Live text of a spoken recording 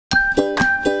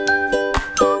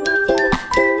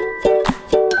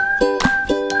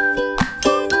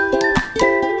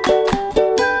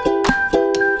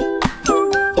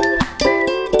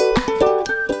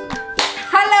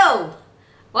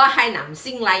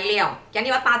来了，今日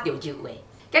我打潮州话。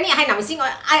今日海南省我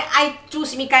爱煮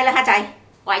什么鸡了？哈仔，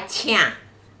我爱请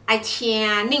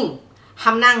恁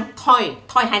含人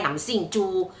台海南省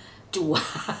煮什么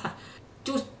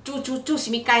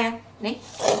鸡啊？呢？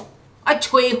爱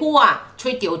吹虎啊，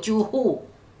吹潮州虎，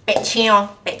白枪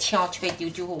吹潮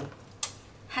州虎，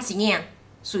哈是呢，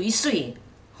水水，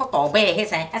好大尾，迄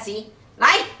个，哈是，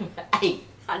来，哎，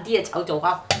安迪的潮州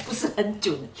话不是很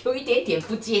准，有一点点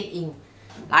福建音，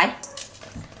来，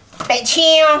白枪，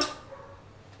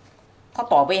好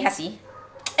大尾，哈是，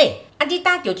哎，安迪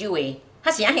打潮州话，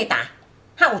哈是安尼打，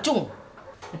哈有准，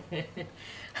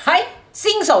嗨，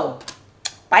新手，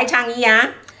白长衣啊。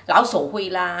 老手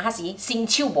会啦，还是新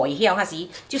手不会晓，还是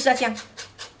就是要这样。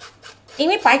因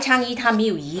为白鲳鱼它没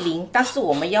有鱼鳞，但是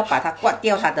我们要把它刮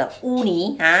掉它的污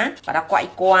泥啊，把它刮一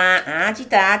刮啊，记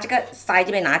得啊，这个腮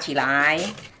这边拿起来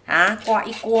啊，刮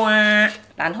一刮，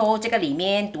然后这个里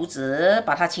面肚子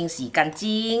把它清洗干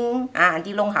净啊，安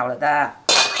迪弄好了的，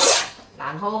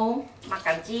然后抹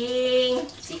干净，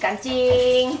洗干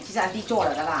净，其实安迪做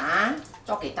了的啦啊，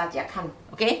做给大家看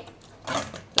 ，OK，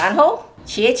 然后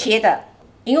切的。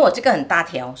 因为我这个很大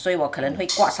条，所以我可能会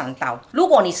刮3刀。如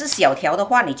果你是小条的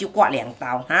话，你就刮2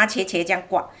刀啊，切这样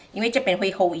刮，因为这边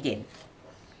会厚一点，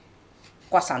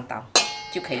刮3刀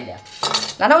就可以了。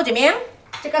然后怎么样？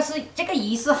这个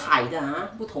鱼是海的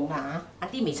啊，不同的啊。安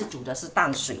迪每次煮的是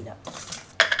淡水的。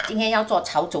今天要做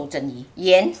潮州蒸鱼，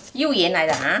盐又盐来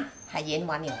的啊，还盐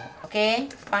完了 ，OK，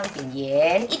 放一点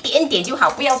盐，一点点就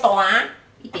好，不要多啊，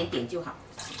一点点就好。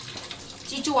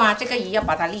 记住啊，这个鱼要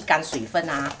把它沥干水分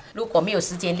啊。如果没有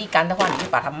时间沥干的话，你就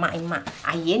把它抹一抹。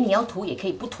啊，盐你要涂也可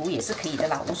以，不涂也是可以的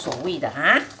啦，无所谓的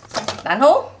啊。然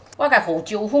后我个胡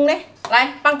椒粉呢，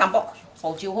来放淡薄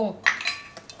胡椒粉，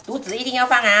肚子一定要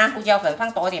放啊，胡椒粉放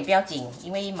多一点不要紧，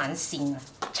因为蛮腥啊。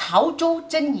潮州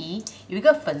蒸鱼有一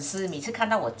个粉丝每次看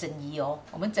到我蒸鱼哦，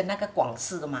我们蒸那个广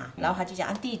式的嘛，然后他就讲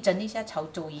安迪蒸一下潮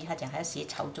州鱼，他讲还要学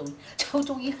潮州鱼，潮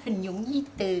州鱼很容易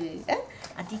的，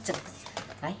安迪蒸。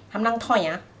 来，他们让看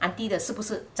呀，安迪的是不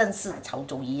是正式的潮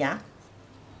州鱼呀？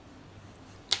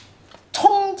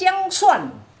葱姜蒜，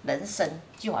人生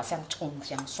就好像葱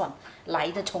姜蒜，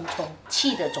来的匆匆，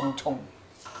去的匆匆，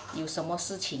有什么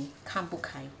事情看不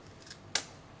开，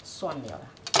算了啦，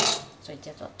所以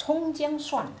叫做葱姜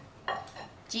蒜。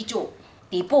记住，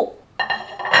底部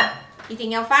一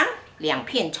定要放2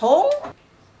片葱。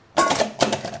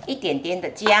 一点点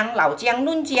的姜，老姜、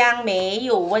嫩姜没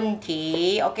有问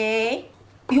题 ，OK。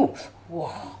哟，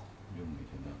哇，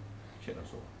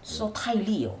手太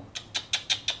利哦，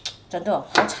真的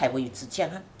好彩我有指甲，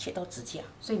看切到指甲，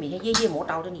所以每天夜夜磨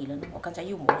刀的女人，我刚才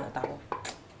又磨了刀，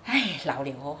哎，老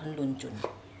了哦，很论准，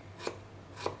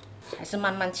还是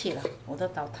慢慢切了，我的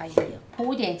刀太利了。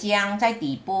铺一点姜在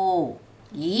底部，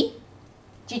咦，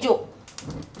记住，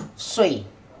水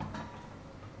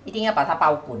一定要把它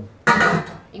包滚。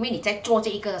 因为你在做这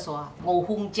一个的时候啊，5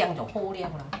分姜就好了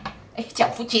啦。哎，讲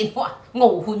福建话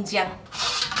，5分姜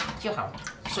就好。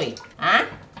水啊，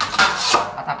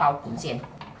把它包滚先。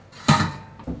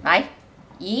来，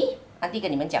咦，安迪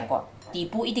跟你们讲过，底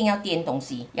部一定要垫东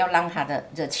西，要让它的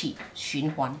热气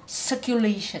循环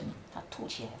 （circulation）， 它吐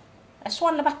起来。哎，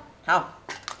算了吧。好，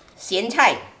咸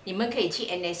菜。 你们可以去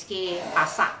NSK 巴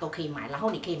萨都可以买，然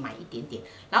后你可以买一点点，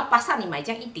然后巴萨你买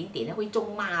这样一点点的会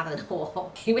中骂的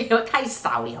哦，因为太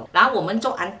少了。然后我们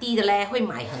做安迪的嘞会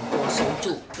买很多收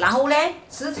住，然后嘞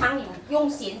时常有用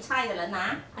咸菜的人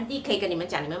啊，安迪可以跟你们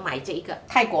讲，你们买这一个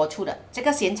泰国出的这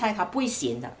个咸菜它不会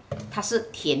咸的，它是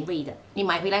甜味的。你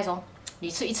买回来的时候，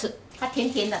你吃一吃，它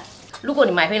甜甜的。 如果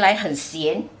你买回来很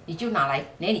咸，你就拿来，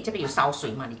你这边有烧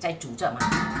水嘛，你再煮着嘛，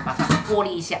把它过滤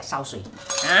一下烧水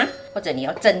啊，或者你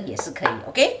要蒸也是可以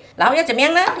 ，OK。然后要怎么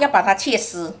样呢？要把它切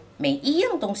丝，每一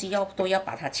样东西都要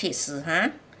把它切丝哈。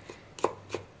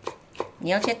你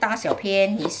要切大小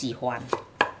片，你喜欢。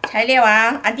材料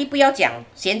啊，安迪不要讲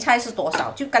咸菜是多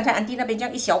少，就刚才安迪那边这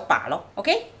样一小把咯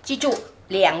 ，OK。记住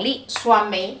，2粒酸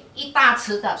梅，1大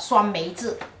匙的酸梅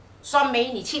汁。 酸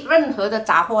梅，你去任何的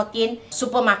杂货店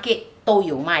supermarket 都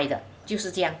有卖的，就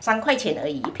是这样，3块钱而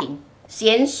已1瓶。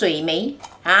咸水梅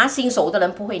啊，新手的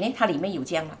人不会呢，它里面有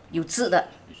这样的，有汁的。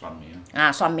酸梅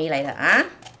啊，酸梅来的啊，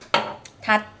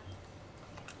它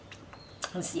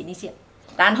很咸一些。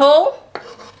然后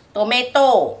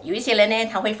tomato， 有一些人呢，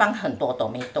他会放很多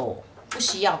tomato， 不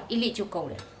需要1粒就够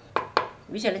了。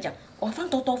有一些人讲，哇，放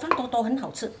多多很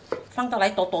好吃。 放到来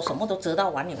多什么都折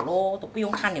到完了咯，都不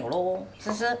用看了咯，是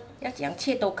不是？要怎样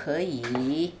切都可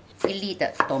以。一粒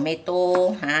的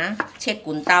tomato啊，切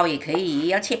滚刀也可以，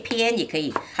要切片也可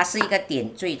以。它是一个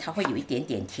点缀，它会有一点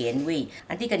点甜味。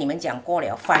安迪跟你们讲过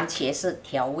了，番茄是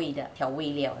调味的，调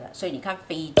味料的，所以你看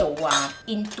非洲啊、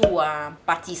印度啊、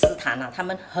巴基斯坦啊，他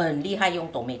们很厉害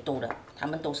用tomato的，他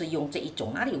们都是用这一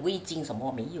种，哪里有味精什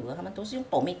么没有的，他们都是用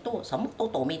tomato，什么都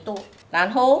tomato。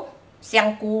然后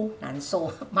香菇难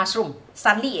受 ，mushroom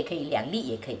 3粒也可以，2粒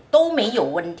也可以，都没有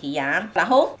问题呀、然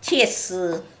后切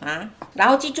丝啊，然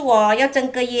后记住哦，要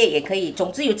蒸个夜也可以，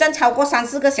总之有蒸超过3、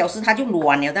4个小时它就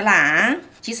软了的啦。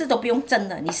其实都不用蒸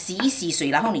的，你洗一洗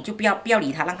水，然后你就不要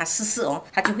理它，让它湿哦，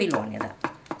它就会软了的。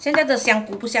现在的香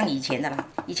菇不像以前的啦，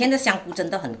以前的香菇真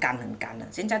的很干的，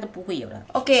现在都不会有了。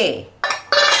OK，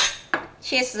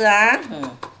 切丝啊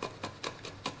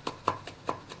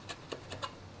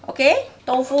，OK，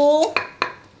 豆腐，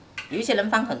有一些人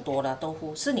放很多的豆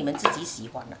腐，是你们自己喜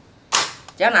欢的。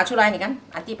只要拿出来，你看，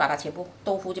安迪把它全部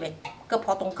豆腐这边各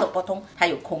破洞，它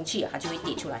有空气，它就会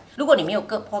跌出来。如果你没有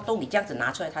各破洞，你这样子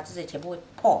拿出来，它这些全部会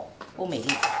破，不美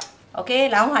丽。OK，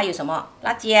 然后还有什么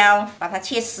辣椒，把它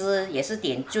切丝也是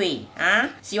点缀啊。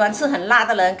喜欢吃很辣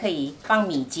的人可以放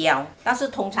米椒，但是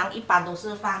通常一般都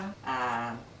是放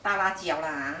大辣椒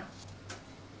啦。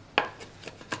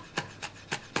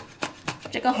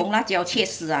这个红辣椒切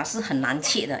丝啊是很难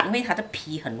切的，因为它的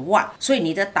皮很滑，所以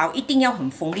你的刀一定要很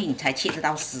锋利，你才切得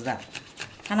到丝的。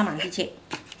看到吗？去切。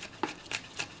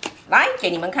来，给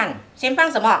你们看，先放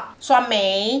什么？酸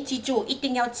梅，记住一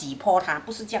定要挤破它，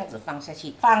不是这样子放下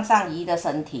去。放上鱼的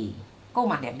身体，够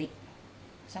吗？2粒，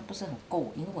好像不是很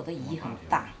够，因为我的鱼很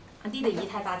大。安迪的鱼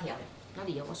太大条了，那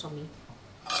里有个酸梅，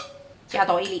加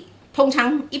多1粒。通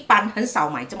常一般很少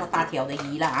买这么大条的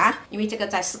鱼啦啊，因为这个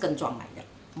在4根庄买的。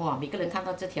哇，每个人看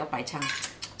到这条白鲳，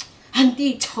安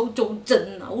迪潮州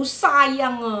蒸啊，好沙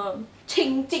样啊，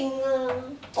清蒸啊，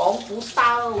防不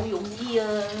到，好容易啊。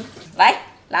来，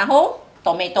然后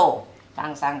tomato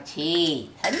放上去，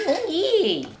很容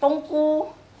易。冬菇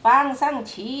放上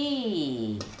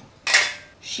去，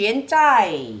咸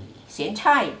菜、咸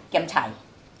菜、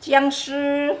姜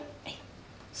丝，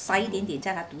塞一点点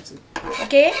在它肚子。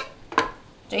OK，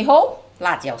 最后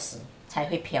辣椒丝才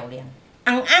会漂亮。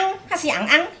它是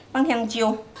放香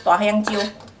蕉，大香蕉，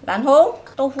然后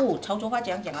豆腐，潮州话怎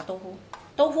样讲啊？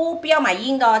豆腐不要买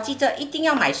硬的哦，记着一定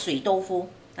要买水豆腐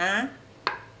啊。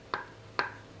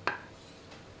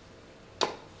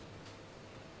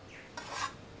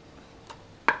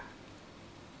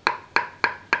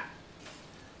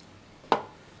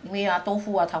因为豆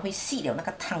腐它会吸了那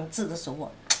个汤汁的时候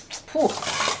噗，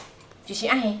就是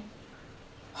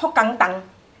好简单。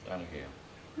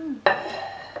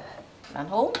然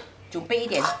后准备一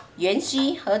点芫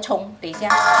荽和葱，等一下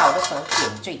炒的时候点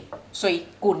缀。水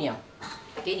滚了，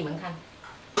给你们看。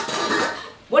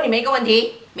问你们一个问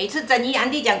题：每次蒸鱼，安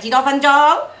迪讲几多分钟？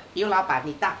刘老板，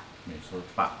你答。每次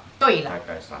8。对了。大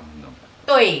概3分钟。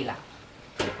对了。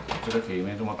这个可以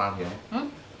没这么大条。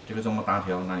这个这么大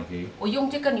条，那也可以。我用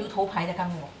这个牛头牌的干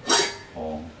锅。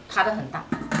哦。它的很大，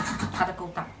它的够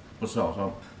大。不是我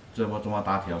说，这么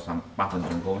大条8分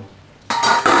钟够。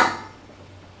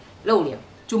漏了。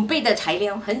准备的材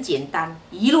料很简单，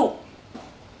鱼露。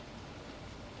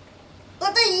我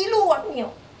的鱼露啊，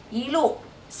鱼露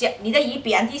小，你的鱼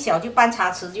比安迪小就半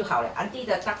茶匙就好了。安迪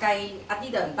的很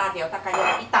大条，大概要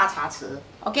1大茶匙。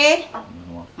OK。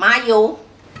麻油。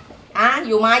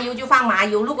有麻油就放麻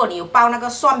油，如果你有包那个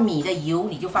蒜米的油，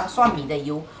你就放蒜米的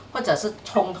油，或者是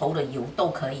葱头的油都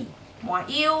可以。麻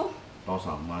油。多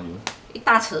少麻油？1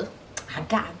大匙。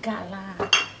嘎啦，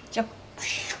叫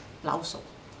老手。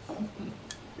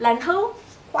然后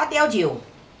花雕酒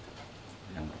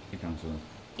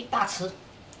，1大匙。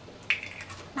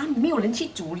那没有人去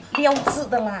煮料汁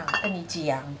的啦，跟你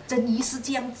讲，蒸鱼是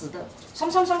这样子的，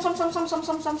松，是不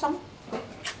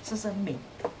是很美？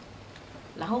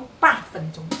然后8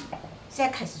分钟，现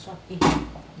在开始算，拿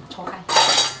戳开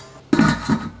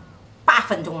，8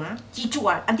分钟啊！记住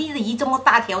啊，安迪的鱼这么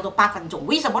大条都8分钟，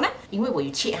为什么呢？因为我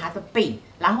有切它的背，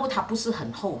然后它不是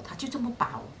很厚，它就这么薄。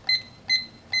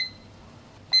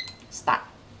Start，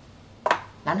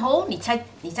 然后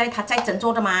它在蒸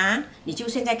做的嘛，你就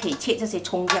现在可以切这些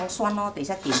葱姜蒜咯，等一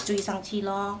下点缀上去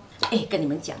咯。跟你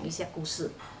们讲一下故事，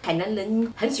海南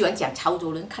人很喜欢讲潮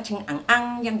州人咔清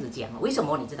这样子讲，为什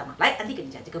么你知道吗？来，安迪跟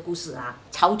你讲这个故事啊。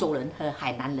潮州人和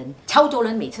海南人，潮州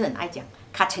人每次很爱讲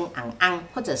卡称昂昂，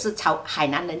或者是海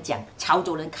南人讲潮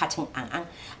州人卡称昂昂，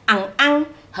昂昂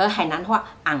和海南话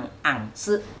昂昂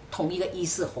是同一个意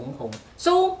思，红红。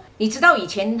So 你知道以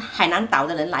前海南岛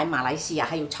的人来马来西亚，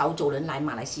还有潮州人来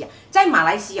马来西亚，在马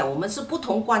来西亚我们是不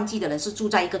同关系的人，是住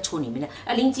在一个村里面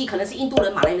的。邻居可能是印度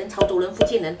人、马来人、潮州人、福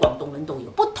建人、广东人都有。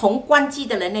不同关系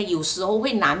的人呢，有时候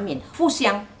会难免互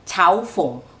相嘲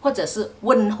讽，或者是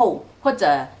问候，或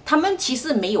者他们其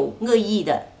实没有恶意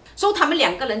的。所以他们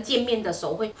两个人见面的时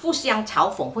候会互相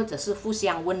嘲讽，或者是互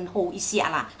相问候一下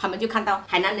啦。他们就看到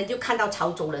海南人就看到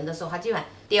潮州人的时候，他就喊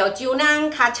钓酒囊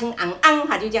卡称昂昂，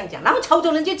他就这样讲。然后潮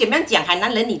州人就怎么样讲海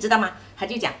南人，你知道吗？他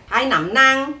就讲海南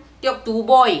人钓猪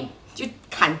boy 就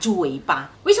砍猪尾巴。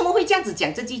为什么会这样子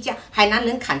讲这句讲海南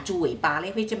人砍猪尾巴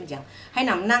呢？会这么讲海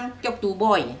南人钓猪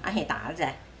boy 啊嘿打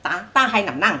海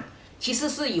南人。其实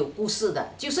是有故事的，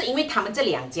就是因为他们这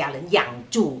两家人养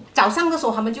猪，早上的时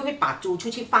候他们就会把猪出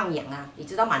去放养啊，你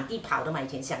知道满地跑的嘛，以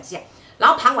前乡下。然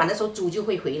后傍晚的时候猪就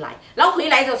会回来，然后回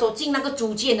来的时候进那个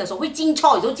猪圈的时候会进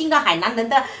错，有时候进到海南人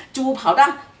的猪跑到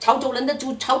潮州人的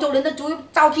猪，潮州人的猪又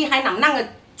招去海南那个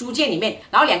猪圈里面，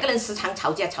然后两个人时常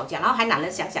吵架，然后海南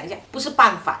人想一下不是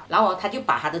办法，然后他就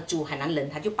把他的猪，海南人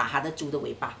他就把他的猪的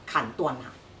尾巴砍断了，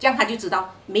这样他就知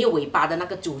道没有尾巴的那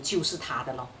个猪就是他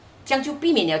的咯。这样就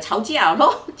避免了吵架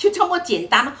咯，就这么简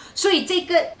单咯。所以这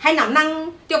个海南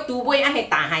人钓猪尾啊，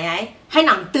打海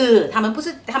南的，他们不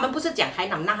是讲海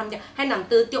南人，他们讲海南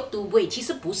的钓猪尾，其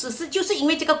实不是，就是因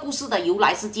为这个故事的由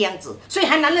来是这样子，所以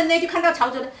海南人呢就看到潮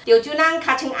州人钓猪囊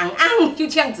卡称昂昂，就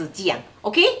这样子讲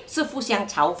 ，OK， 是互相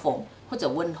嘲讽或者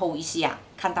问候一下，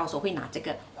看到时候会拿这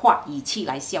个话语气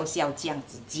来笑笑这样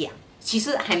子讲。其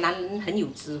实海南人很有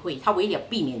智慧，他为了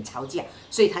避免吵架，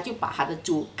所以他就把他的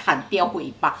猪砍掉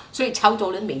尾巴。所以潮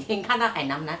州人每天看到海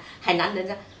南人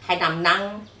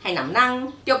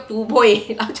钓猪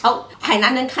尾，然后海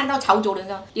南人看到潮州人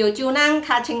说钓猪囊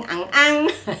卡称昂昂，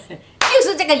就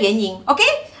是这个原因。OK，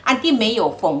 安迪没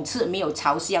有讽刺，没有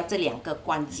嘲笑这两个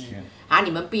关系啊，你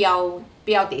们不要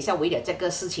等一下为了这个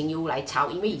事情又来吵，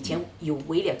因为以前有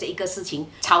为了这一个事情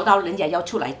吵到人家要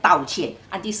出来道歉。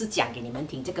安迪是讲给你们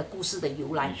听这个故事的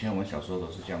由来。以前我们小时候都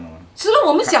是这样的吗？是了，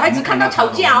我们小孩子看到吵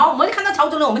架哦，我们看到潮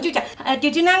州人我们就讲丢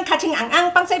就那卡清昂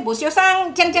昂，帮晒不修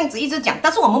上，这样子一直讲，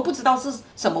但是我们不知道是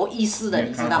什么意思的，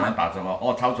你知道吗？打什么？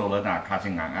哦，潮州人啊，卡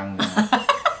清昂昂。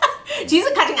其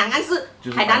实卡清昂昂是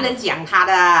海南人讲他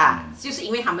的，就是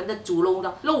因为他们的猪肉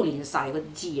的肉脸少个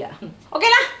鸡啊。OK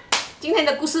啦。今天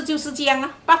的故事就是这样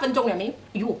啊，8分钟了没有？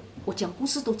哎呦，我讲故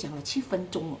事都讲了7分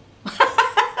钟哦。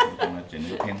讲了整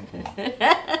个篇。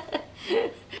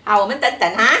好，我们等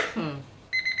等哈。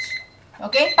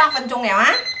OK， 8分钟了啊。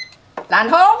然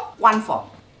后1 for，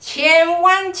 千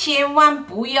万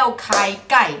不要开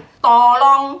盖，多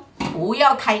浪不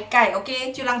要开盖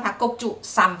 ，OK， 就让它焗住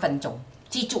3分钟，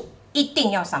记住一定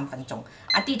要3分钟。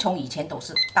阿弟从以前到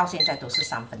现在都是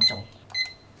3分钟。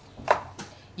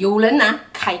有人拿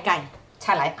开盖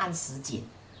才来按时间，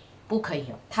不可以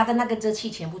哦，它的那个热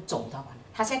气全部走到完，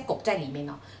它现在裹在里面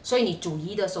哦，所以你煮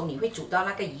鱼的时候，你会煮到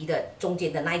那个鱼的中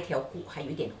间的那一条骨还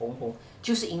有一点红红，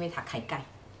就是因为它开盖，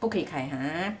不可以开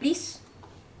哈 ，please，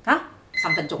 啊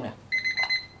，3分钟了，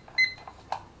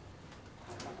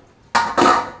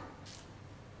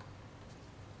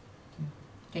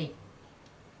可以。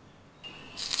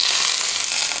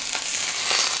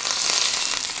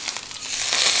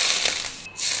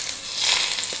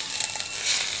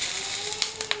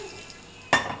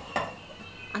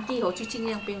以后就尽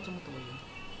量不要这么多盐。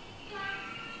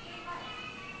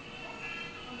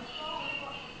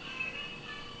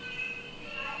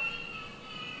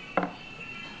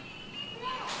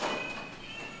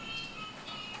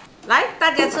来，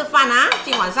大家吃饭啊！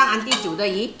今晚上安迪煮的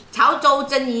鱼，潮州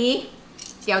蒸鱼，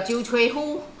吊酒吹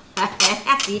呼，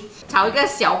炒一个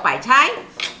小白菜。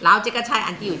然后这个菜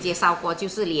安迪有介绍过，就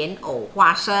是莲藕、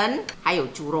花生还有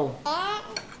猪肉。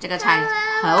这个菜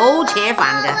好切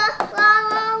饭的。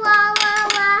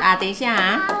啊，等一下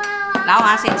啊，然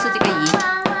后先吃这个鱼。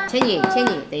千羽，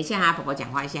等一下哈，婆婆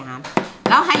讲话一下哈。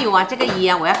然后还有啊，这个鱼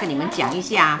啊，我要跟你们讲一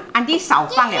下，安迪少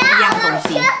放了一样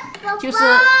东西，就是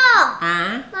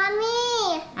啊，妈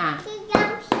咪啊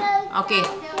 ，OK，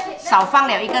 少放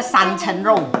了一个3层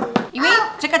肉，因为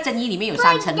这个蒸鱼里面有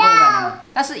3层肉的嘛，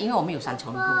但是因为我们有3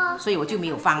层肉，所以我就没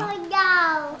有放。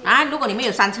啊，如果你们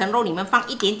有3层肉，你们放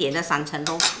一点点的3层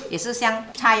肉，也是像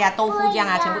菜呀、豆腐这样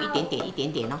啊，全部一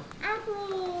点点哦。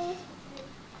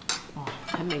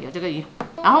很美的这个鱼，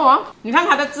然后哦，你看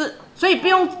它的汁，所以不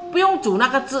用煮那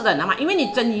个汁的，你知道吗？因为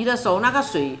你蒸鱼的时候，那个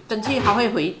水蒸汽它会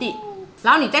回地，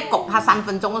然后你再焗它3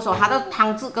分钟的时候，它的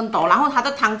汤汁更多，然后它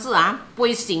的汤汁啊不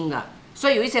会腥的，所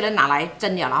以有一些人拿来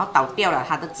蒸了，然后倒掉了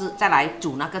它的汁，再来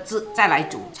煮那个汁，再来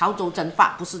煮。潮州蒸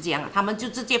法不是这样的，他们就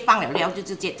直接放了料就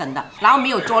直接蒸的，然后没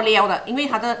有做料的，因为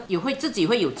它的自己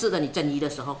会有汁的。你蒸鱼的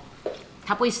时候，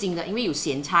它不会腥的，因为有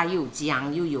咸菜又有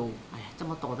姜又有这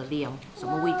么多的料，什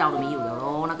么味道都没有了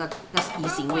咯，那个鱼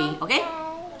腥味。OK，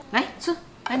 来吃，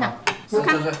来拿，吃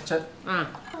看。吃。嗯。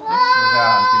试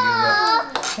下今天的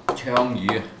鲳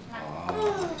鱼。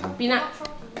边啊？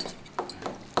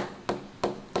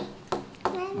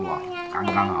哇，刚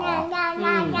刚好啊！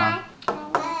你看，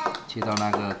切到那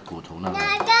个骨头那个。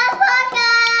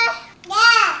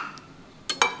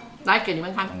来给你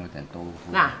们看。有点豆腐。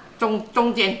那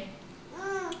中间。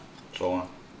熟啊。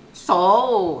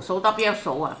熟到不要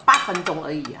熟啊，8分钟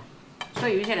而已啊。所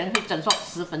以有一些人会蒸说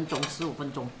10分钟、15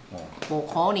分钟。我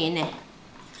可怜呢，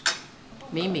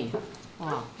美美。哇，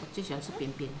我最喜欢吃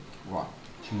边边。哇，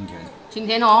清甜。清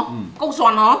甜哦，够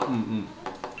酸哦。好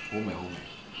美好美。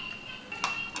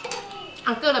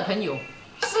安哥的朋友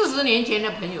，40年前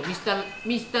的朋友 ，Mr.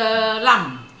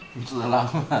 Lam。Mr. Lam。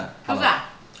是不是啊？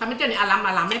他们叫你阿兰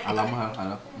阿兰咩？阿兰啊，係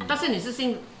咯。但是你是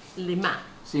姓林啊？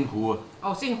姓胡啊。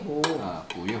哦，姓胡。啊，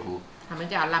胡一胡。他们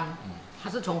叫阿兰，他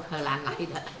是从荷兰来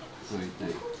的。对。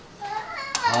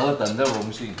何等的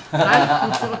荣幸。来，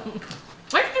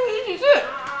跟你一起吃。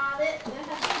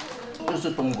这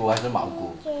是冬菇还是毛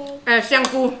菇？香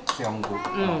菇。香菇。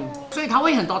所以它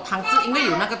会很多汤汁，因为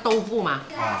有那个豆腐嘛。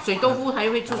水豆腐它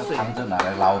又会出水。汤汁拿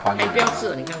来捞饭。哎，不要吃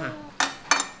了，你看看。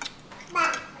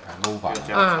撈飯。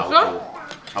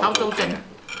潮州蒸。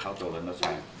潮州人的菜。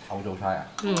潮州菜啊？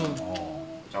哦。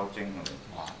潮蒸啊！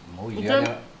哇，唔好而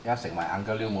家一食埋眼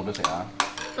膠撩冇得食啊！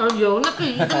有那个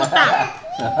鱼这么大，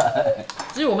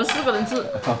只有我们4个人吃。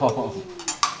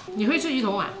你会吃鱼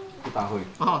头吗？不大会。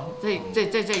哦，这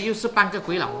又是半个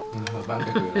鬼佬。半个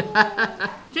鬼佬。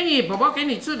建议宝宝给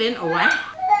你吃莲藕啊，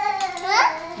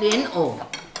莲藕，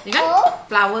你看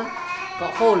flower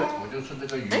got hole 了。我就吃这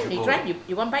个鱼。哎，你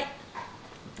try，you want bite？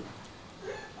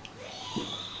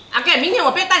 OK， 明天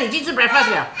我不要带你去吃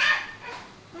breakfast 了。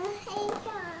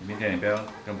明天你不要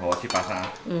跟婆婆去巴沙。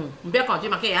你不要跟我去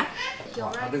market 啊。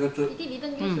它这个最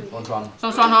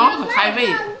酸酸哦，很开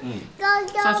胃。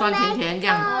酸酸甜甜这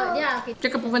样。这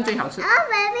个部分最好吃。No,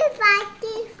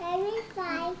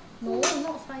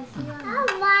 not spicy one.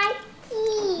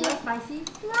 Not spicy.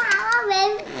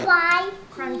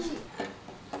 Crunchy.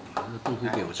 这豆腐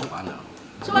给我吃完了。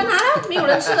吃完它了，没有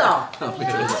人吃哦。没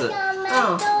有人吃。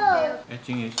哎，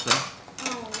金鱼吃。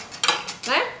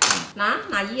来，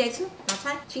拿鱼来吃，拿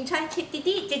菜，青菜，弟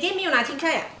弟姐姐没有拿青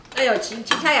菜啊。哎呦，青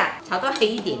菜啊，炒到黑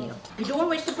一点了。你don't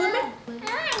want vegetable咩？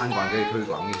餐馆可以推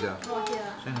广一下。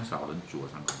现在很少人煮啊，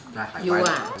餐馆。有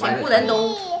啊，全部人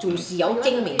都煮豉油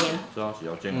精每天。知道豉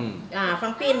油精。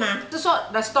方便吗？是说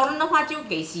restaurant 的话就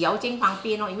给豉油精方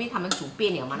便哦，因为他们煮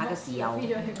变了嘛，那个豉油，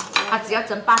只要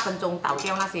蒸8分钟，倒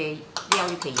掉那些料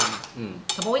就可以了嘛。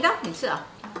什么味道？你吃啊？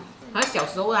好像小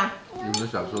时候啊。你们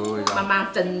小时候味道。妈妈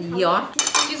蒸鱼哦，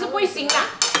其实不会腥的。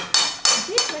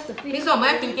平时我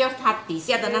们要丢掉它底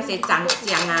下的那些姜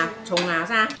啊、葱啊，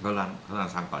是吧？荷兰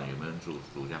餐馆有没有人煮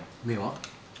这样？没有啊，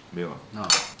没有啊。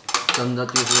真的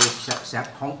就是香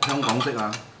港式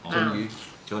啊，蒸鱼。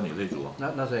这个你会煮啊？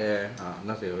那些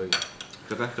会。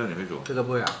这个你会煮？这个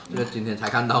不会啊，这个今天才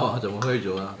看到啊，怎么会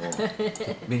煮啊？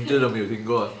名字都没有听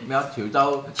过。没有潮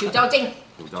州蒸。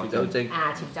潮州蒸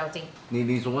啊，潮州蒸。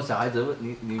你什么小孩子？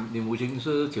你母亲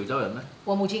是潮州人吗？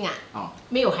我母亲啊，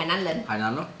没有海南人。海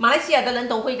南咯。马来西亚的人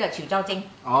都会的潮州蒸。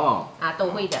哦。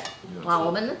都会的。哇，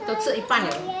我们都吃一半了。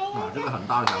哇，这个很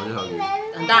大条这条鱼。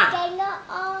很大。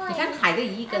你看海的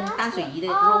鱼跟淡水鱼的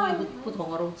肉有不同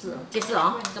的肉质，就是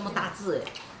哦，这么大只哎，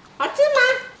好吃吗？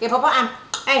给婆婆按，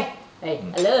哎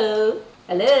，hello，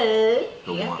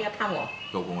你看不要看我。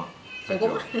收工了。收工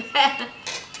了。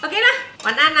OK 了，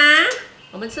晚安啦，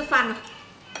我们吃饭了。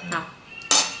好。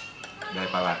来，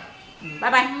拜拜。拜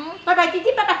拜，弟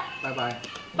弟，拜拜。拜拜。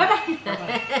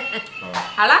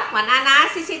好了，晚安啦，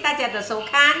谢谢大家的收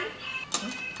看。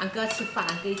安哥吃饭，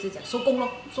安哥一直讲收工了，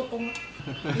因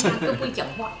为安哥不会讲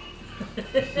话。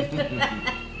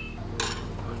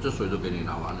这水都给你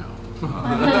拿完了。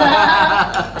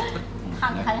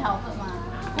汤还好喝吗？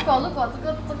如果这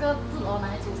个字拿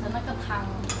来煮成那个汤，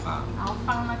然后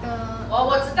放那个……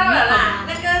我知道了啦，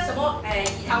那个什么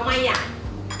鱼头麦呀。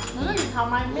可是鱼头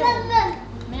麦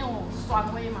没有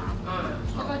酸味嘛？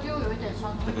这个就有一点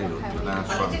酸味。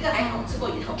反正这个还好吃过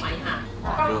鱼头麦哈。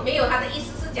没有，他的意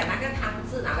思是讲那个汤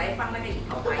汁拿来放那个鱼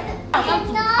头麦。好像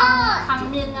煮汤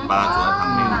面那样。把它煮成汤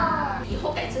面。以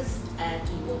后改吃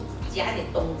底部加一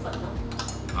点冬粉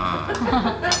哦。啊，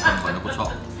玩得不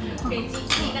错。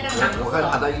我看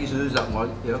他的意思是讲，我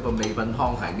有一個美品湯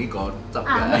係呢個汁嘅。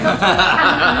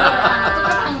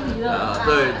對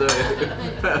對。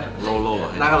撈啊！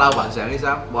那個老闆成起身，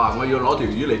哇！我要攞條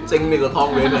魚嚟蒸呢個湯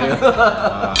俾你。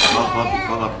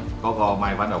嗰個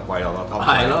賣粉就貴咯，個湯。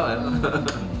係咯係咯。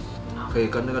可以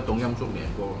跟那個冬陰粥連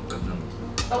鍋，真的。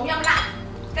冬陰辣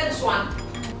更酸。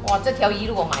哇，這條魚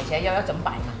如果買起來要整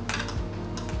百嘛？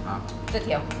啊？這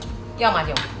條要嗎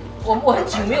就？我很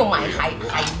久沒有買海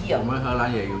魚了。我們荷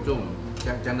蘭也有這種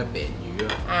這樣的扁魚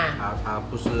啊，它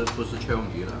不是槍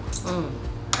魚了。嗯。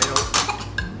還有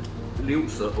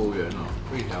60歐元哦，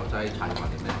一條在餐館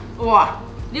裡面。哇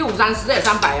，65、30也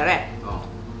300了嘞。哦。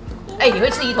哎，你會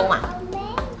吃魚頭嗎？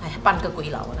哎呀，半個鬼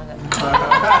佬那個。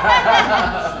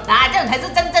啊，這種才是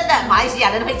真正的馬來西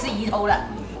亞人會吃魚頭的。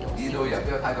魚頭也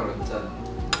不要太多人爭，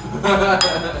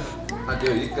它只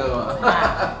有一個嘛。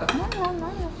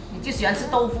你就喜歡吃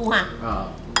豆腐哈？啊。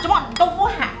怎麼豆腐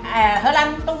荷蘭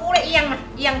豆腐嘞一樣嗎？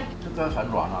一樣。這個很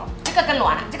軟啊。這個更軟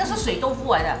了，這個是水豆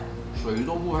腐來的。水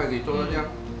豆腐還可以做到這樣，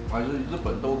還是日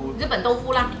本豆腐？日本豆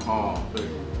腐啦。哦，對。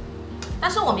但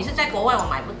是我們是在國外，我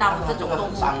買不到這種豆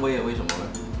腐。膻味，為什麼呢？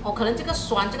哦，可能這個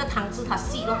酸，這個湯汁它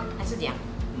細咯，還是怎樣？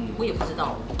我也不知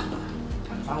道。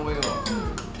很膻味哦。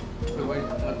會不會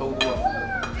那個豆腐啊？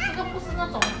這個不是那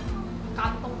種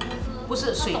乾豆腐，不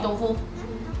是水豆腐，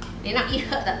連那一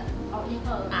盒的。哦，一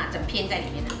盒啊，整片在裡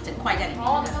面的，整塊在裡面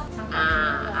的。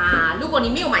如果你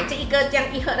沒有買這一個這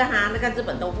樣一盒的哈，那個日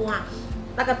本豆腐哈，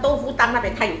那個豆腐檔那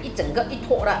邊它有一整個一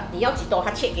坨的，你要幾多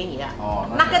它切給你的。哦。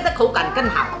那個的口感更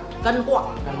好，更滑。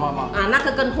更滑嗎？啊，那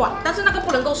個更滑，但是那個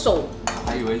不能夠熟。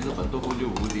還以為日本豆腐就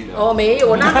無敵了。哦，沒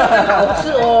有，那個更好吃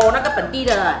哦，那個本地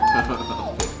的。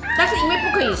但是因為不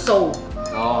可以熟。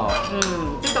哦。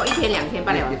最多1天2天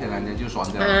罷了。1天2天就酸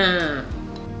掉。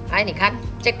来，你看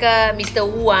這個 Mr.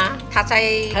 Wu 啊，他在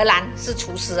荷蘭是廚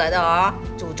師來的哦，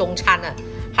煮中餐的。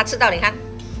他吃到你看，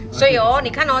所以哦，你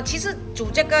看哦，其實煮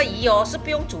這個魚哦是不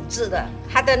用煮汁的，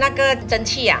它的那個蒸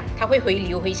汽啊，它會回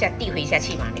流遞回下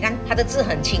去嘛。你看它的汁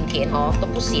很清甜哦，都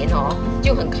不鹹哦，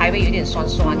就很開胃，有點酸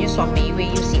酸，又酸梅味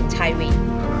又鹹菜味。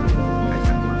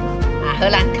荷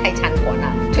蘭開餐館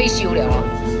了，退休了哦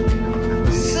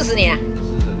，40年啊。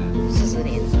40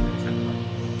年。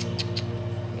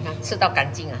吃到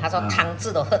乾淨啊！他說湯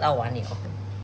汁都喝到完了。